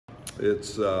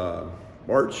It's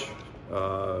March.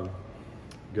 Got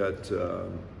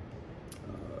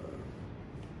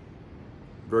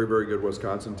very, very good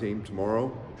Wisconsin team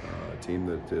tomorrow. A team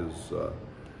that is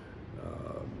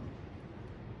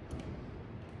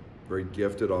very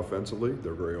gifted offensively.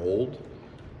 They're very old.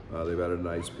 They've added a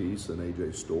nice piece in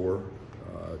A.J. Storr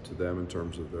to them in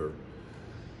terms of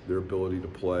their ability to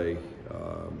play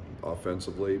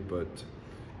offensively, but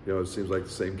you know, it seems like the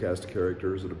same cast of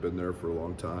characters that have been there for a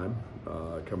long time,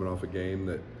 coming off a game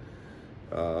that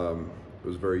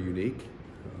was very unique.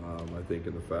 I think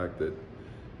in the fact that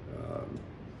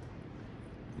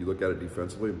you look at it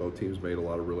defensively, both teams made a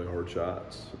lot of really hard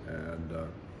shots, and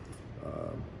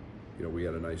you know, we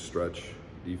had a nice stretch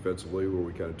defensively where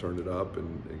we kind of turned it up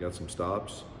and got some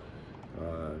stops.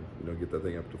 You know, get that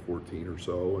thing up to 14 or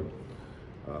so,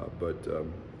 but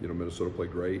you know, Minnesota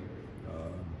played great,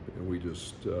 and we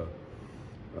just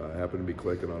happened to be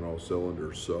clicking on all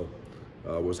cylinders. So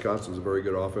Wisconsin's a very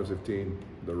good offensive team.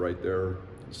 They're right there,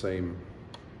 same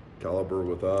caliber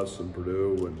with us and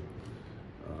Purdue, and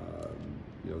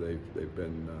you know, they've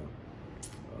been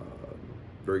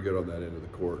very good on that end of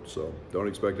the court. So don't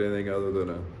expect anything other than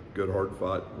a good,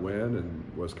 hard-fought win, and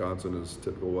Wisconsin is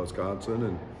typical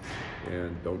Wisconsin,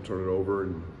 and don't turn it over,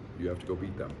 and you have to go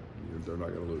beat them. They're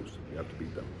not going to lose. You have to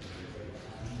beat them.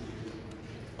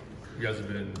 You guys have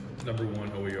been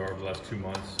 #1 OER over the last 2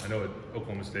 months. I know at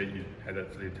Oklahoma State you had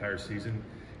that for the entire season.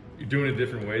 You're doing it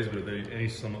different ways, but are there any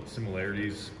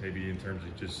similarities, maybe in terms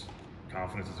of just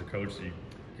confidence as a coach, so you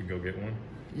can go get one?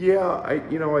 Yeah, I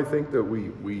think that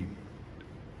we've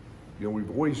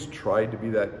always tried to be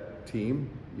that team.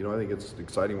 You know, I think it's an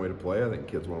exciting way to play. I think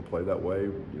kids want to play that way.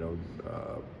 You know,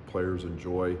 players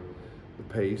enjoy the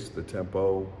pace, the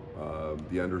tempo,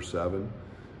 the under 7.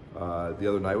 The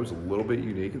other night was a little bit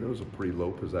unique, and it was a pretty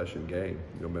low possession game.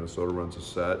 You know, Minnesota runs a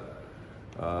set,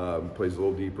 plays a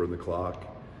little deeper in the clock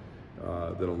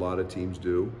than a lot of teams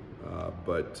do,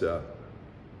 but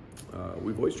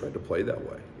we've always tried to play that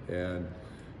way. And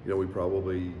you know, we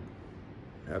probably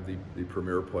have the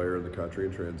premier player in the country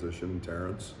in transition,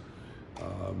 Terrence.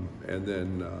 And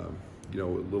then, you know,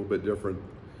 a little bit different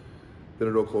than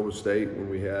at Oklahoma State when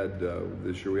we had,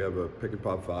 this year we have a pick and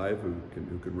pop 5 who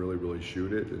can really, really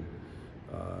shoot it. And,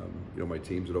 you know, my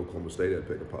teams at Oklahoma State had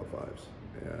pick and pop 5s.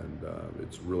 And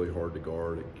it's really hard to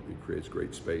guard. It creates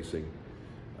great spacing.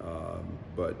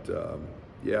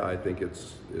 Yeah, I think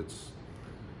it's you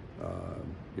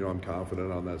know, I'm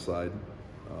confident on that side.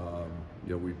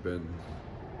 You know, we've been,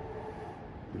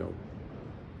 you know,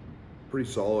 pretty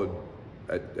solid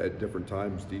at different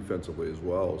times defensively as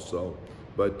well. So,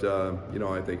 but you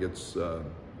know, I think it's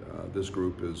this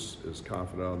group is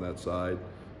confident on that side.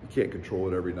 You can't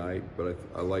control it every night, but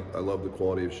I love the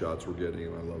quality of shots we're getting,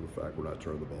 and I love the fact we're not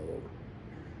turning the ball over.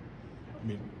 I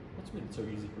mean, what's made it so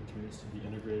easy for teams to be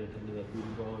integrated into that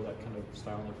booty ball, or that kind of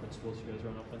style and principles you guys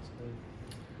run offensively?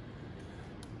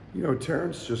 You know,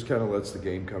 Terrence just kind of lets the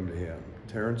game come to him.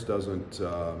 Terrence doesn't,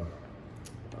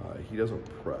 he doesn't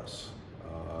press.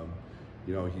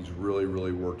 You know, he's really,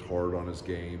 really worked hard on his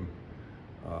game,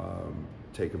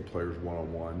 taking players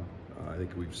one-on-one. I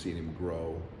think we've seen him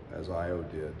grow, as Io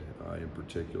did, in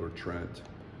particular Trent,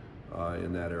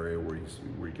 in that area where he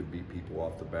can beat people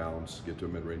off the bounce, get to a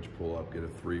mid-range pull-up, get a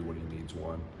 3 when he needs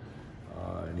one.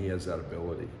 And he has that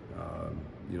ability.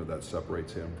 You know, that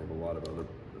separates him from a lot of other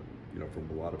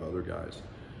guys.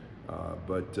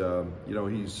 You know,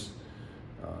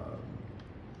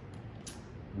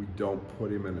 we don't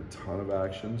put him in a ton of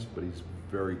actions, but he's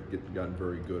gotten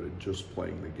very good at just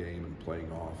playing the game and playing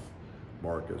off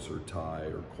Marcus or Ty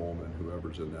or Coleman,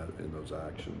 whoever's in those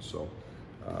actions. So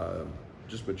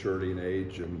just maturity and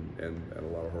age and a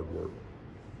lot of hard work.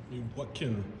 I mean, what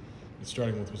can,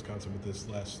 starting with Wisconsin with this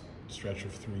last stretch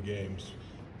of 3 games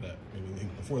that maybe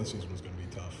before the season was going to be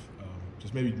tough,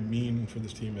 just maybe mean for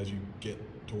this team as you get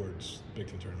towards Big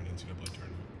Ten tournament, NCAA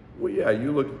tournament? Well, yeah,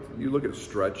 you look at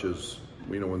stretches.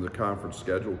 You know, when the conference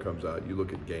schedule comes out, you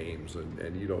look at games,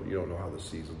 and you don't know how the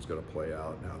season's going to play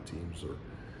out and how teams are.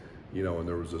 You know, and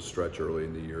there was a stretch early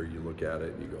in the year. You look at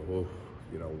it and you go, oh,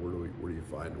 you know, where do you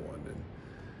find one?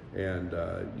 And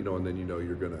you know, and then you know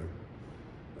you're going to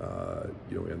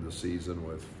you know, end the season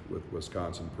with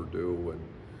Wisconsin, Purdue, and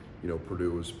you know,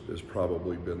 Purdue has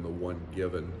probably been the one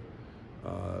given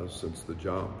since the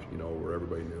jump. You know, where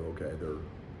everybody knew, okay, they're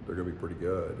going to be pretty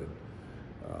good.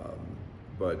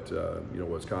 And, you know,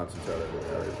 Wisconsin's had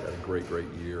a great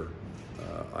year.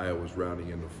 Iowa's rounding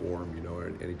into form. You know,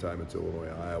 anytime it's Illinois,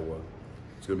 Iowa,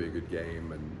 it's going to be a good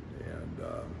game.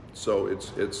 So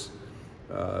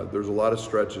there's a lot of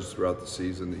stretches throughout the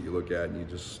season that you look at and you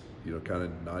just, you know, kind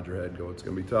of nod your head and go, it's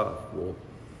going to be tough. Well,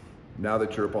 now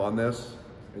that you're up on this,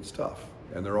 it's tough,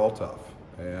 and they're all tough.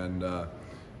 And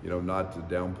not to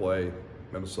downplay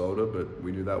Minnesota, but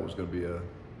we knew that was going to be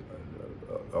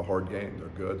a hard game.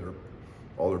 They're good.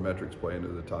 All their metrics play into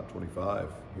the top 25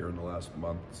 here in the last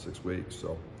month, 6 weeks.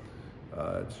 So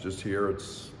it's just here.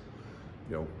 It's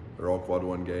they're all quad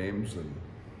one games, and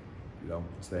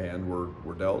it's the hand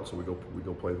we're dealt. So we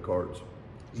go play the cards.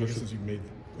 So since you've made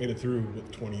it through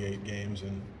 28 games,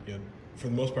 and for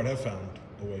the most part have found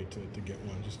a way to get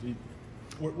one. Just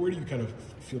where do you kind of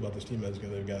feel about this team as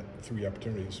they've got 3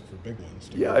 opportunities for big ones?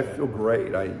 Yeah, I feel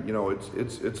great.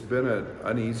 It's been an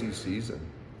uneasy season,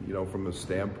 from the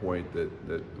standpoint that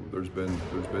there's been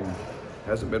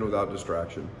hasn't been without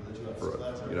distraction,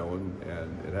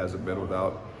 and it hasn't been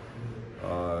without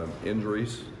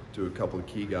injuries to a couple of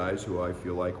key guys who I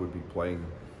feel like would be playing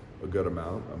a good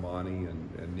amount, Amani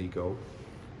and Nico.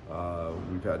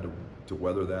 We've had to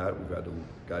weather that.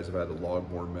 Guys have had to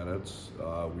log more minutes.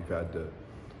 We've had to,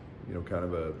 kind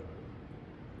of a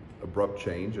abrupt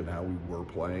change in how we were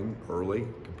playing early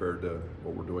compared to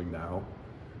what we're doing now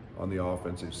on the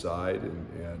offensive side,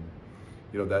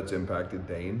 and that's impacted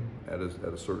Dane at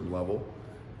a certain level.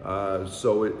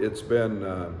 So it's been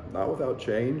not without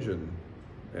change and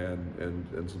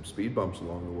some speed bumps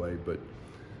along the way, but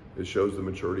it shows the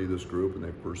maturity of this group, and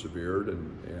they've persevered,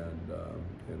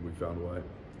 and we found a way.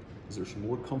 Is there some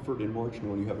more comfort in March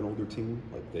knowing you have an older team?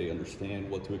 Like they understand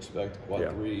what to expect, quad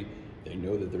 3, they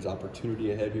know that there's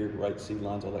opportunity ahead here, right? Seed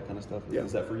lines, all that kind of stuff. Yeah.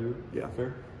 Is that for you? Yeah.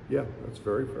 Fair? Yeah, that's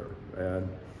very fair. And,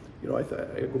 I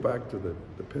go back to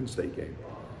the Penn State game,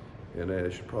 and I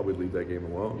should probably leave that game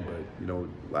alone, but,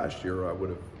 last year I would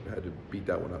have had to beat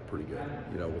that one up pretty good,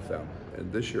 with them.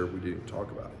 And this year we didn't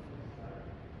talk about it.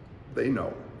 They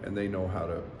know, and they know how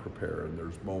to prepare, and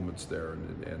there's moments there,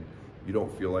 and you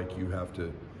don't feel like you have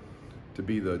to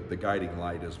be the guiding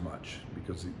light as much,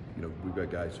 because we've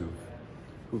got guys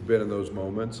who've been in those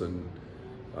moments, and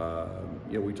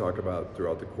we talk about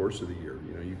throughout the course of the year.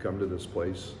 You come to this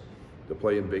place to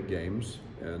play in big games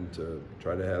and to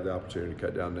try to have the opportunity to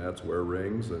cut down nets, wear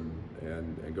rings, and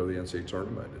go to the NCAA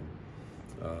tournament,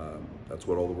 and that's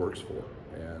what all the work's for.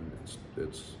 And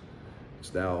it's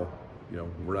now,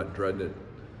 we're not dreading it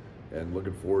and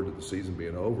looking forward to the season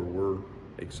being over. We're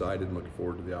excited and looking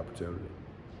forward to the opportunity.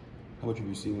 How much have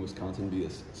you seen Wisconsin be a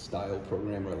style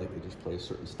program, right? Like they just play a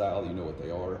certain style, you know what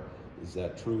they are. Is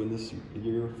that true in this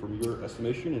year from your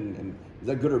estimation? And is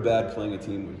that good or bad playing a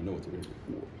team when you know what they're going to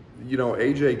do?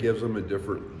 AJ gives them a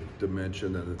different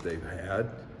dimension than that they've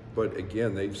had. But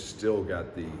again, they've still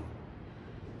got the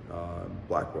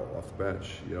Blackwell off the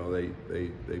bench.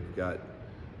 They've got,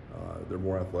 they're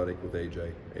more athletic with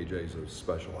AJ. AJ's a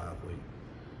special athlete.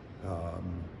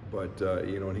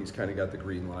 And he's kind of got the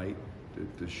green light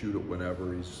to shoot it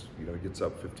whenever he gets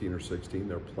up 15 or 16.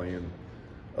 They're playing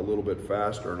a little bit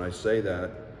faster, and I say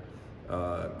that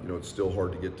it's still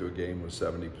hard to get to a game with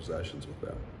 70 possessions with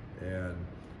them, and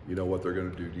what they're going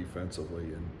to do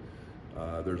defensively, and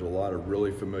there's a lot of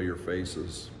really familiar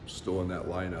faces still in that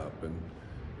lineup,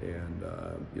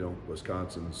 and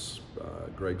Wisconsin's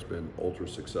Greg's been ultra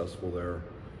successful there,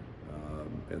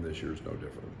 and this year's no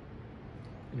different.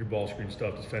 Your ball screen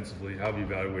stuff defensively, how have you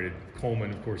evaluated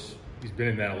Coleman? Of course, he's been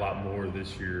in that a lot more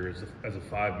this year as a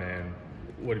 5-man.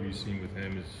 What have you seen with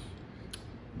him?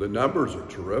 The numbers are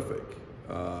terrific.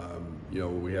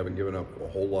 We haven't given up a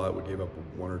whole lot. We gave up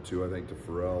 1 or 2, I think, to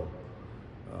Pharrell.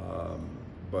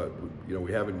 But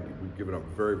we've given up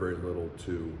very, very little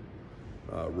to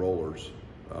rollers,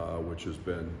 which has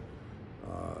been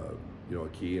a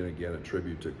key, and again a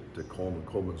tribute to Coleman.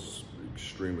 Coleman's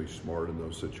extremely smart in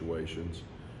those situations.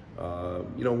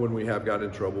 When we have gotten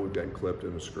in trouble, we've gotten clipped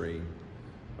in a screen,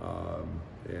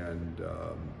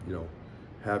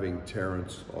 having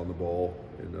Terrence on the ball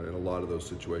in a lot of those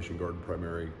situations, guard and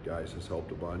primary guys, has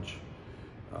helped a bunch.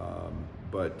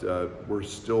 But we're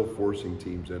still forcing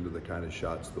teams into the kind of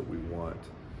shots that we want.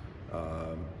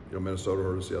 Minnesota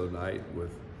hurt us the other night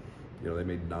with, they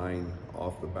made 9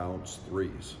 off the bounce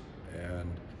threes, and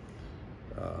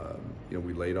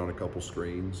we laid on a couple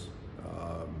screens,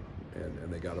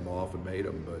 and they got them off and made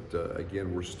them. But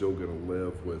again, we're still going to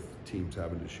live with teams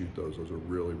having to shoot those. Those are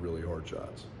really, really hard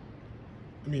shots.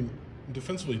 I mean,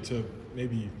 defensively, to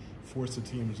maybe force the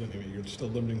teams in, you're still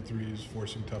limiting threes,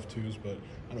 forcing tough twos, but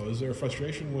I don't know, is there a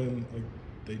frustration when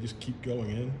they just keep going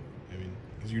in? I mean,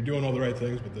 because you're doing all the right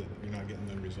things, but you're not getting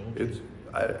the results.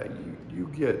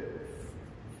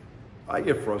 I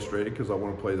get frustrated because I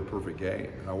want to play the perfect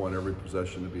game, and I want every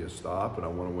possession to be a stop, and I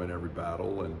want to win every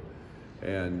battle,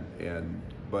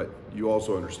 but you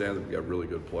also understand that we've got really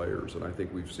good players, and I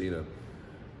think we've seen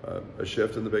a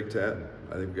shift in the Big Ten.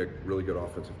 I think we've got really good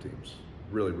offensive teams,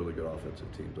 really good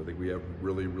offensive teams. I think we have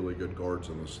really good guards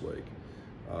in this league.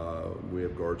 We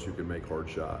have guards who can make hard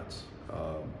shots.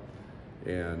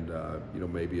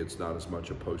 Maybe it's not as much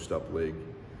a post-up league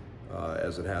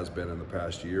as it has been in the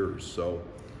past years. So,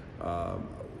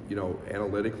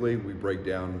 analytically, we break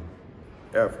down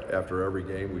after every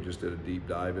game. We just did a deep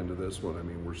dive into this one. I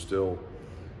mean, we're still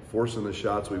forcing the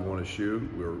shots we want to shoot.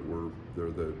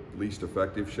 They're the least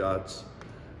effective shots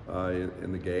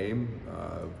in the game.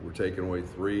 We're taking away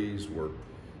threes.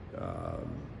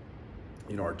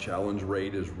 Our challenge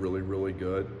rate is really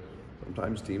good.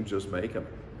 Sometimes teams just make them,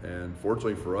 and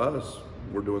fortunately for us,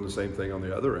 we're doing the same thing on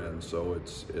the other end. So I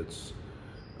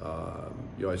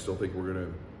still think we're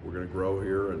gonna grow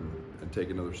here and take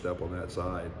another step on that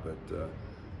side. But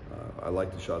I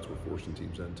like the shots we're forcing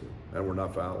teams into, and we're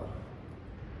not fouling.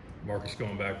 Marcus,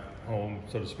 going back home,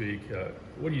 so to speak,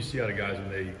 what do you see out of guys when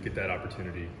they get that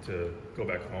opportunity to go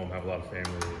back home, have a lot of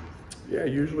family? Yeah,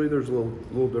 usually there's a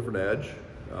little different edge.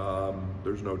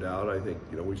 There's no doubt. I think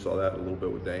we saw that a little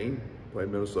bit with Dane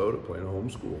playing Minnesota, playing a home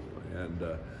school, and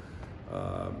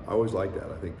I always like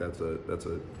that. I think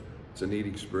it's a neat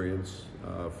experience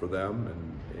for them,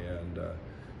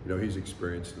 and he's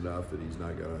experienced enough that he's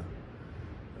not gonna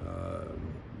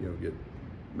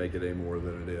make it any more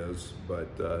than it is.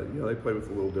 But they play with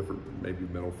a little different, maybe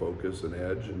mental focus and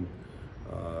edge. And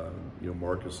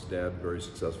Marcus' dad, very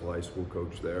successful high school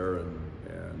coach there,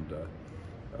 and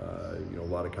a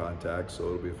lot of contacts. So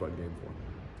it'll be a fun game for him.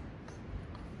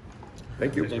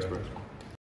 Thank you. Thanks, Brad.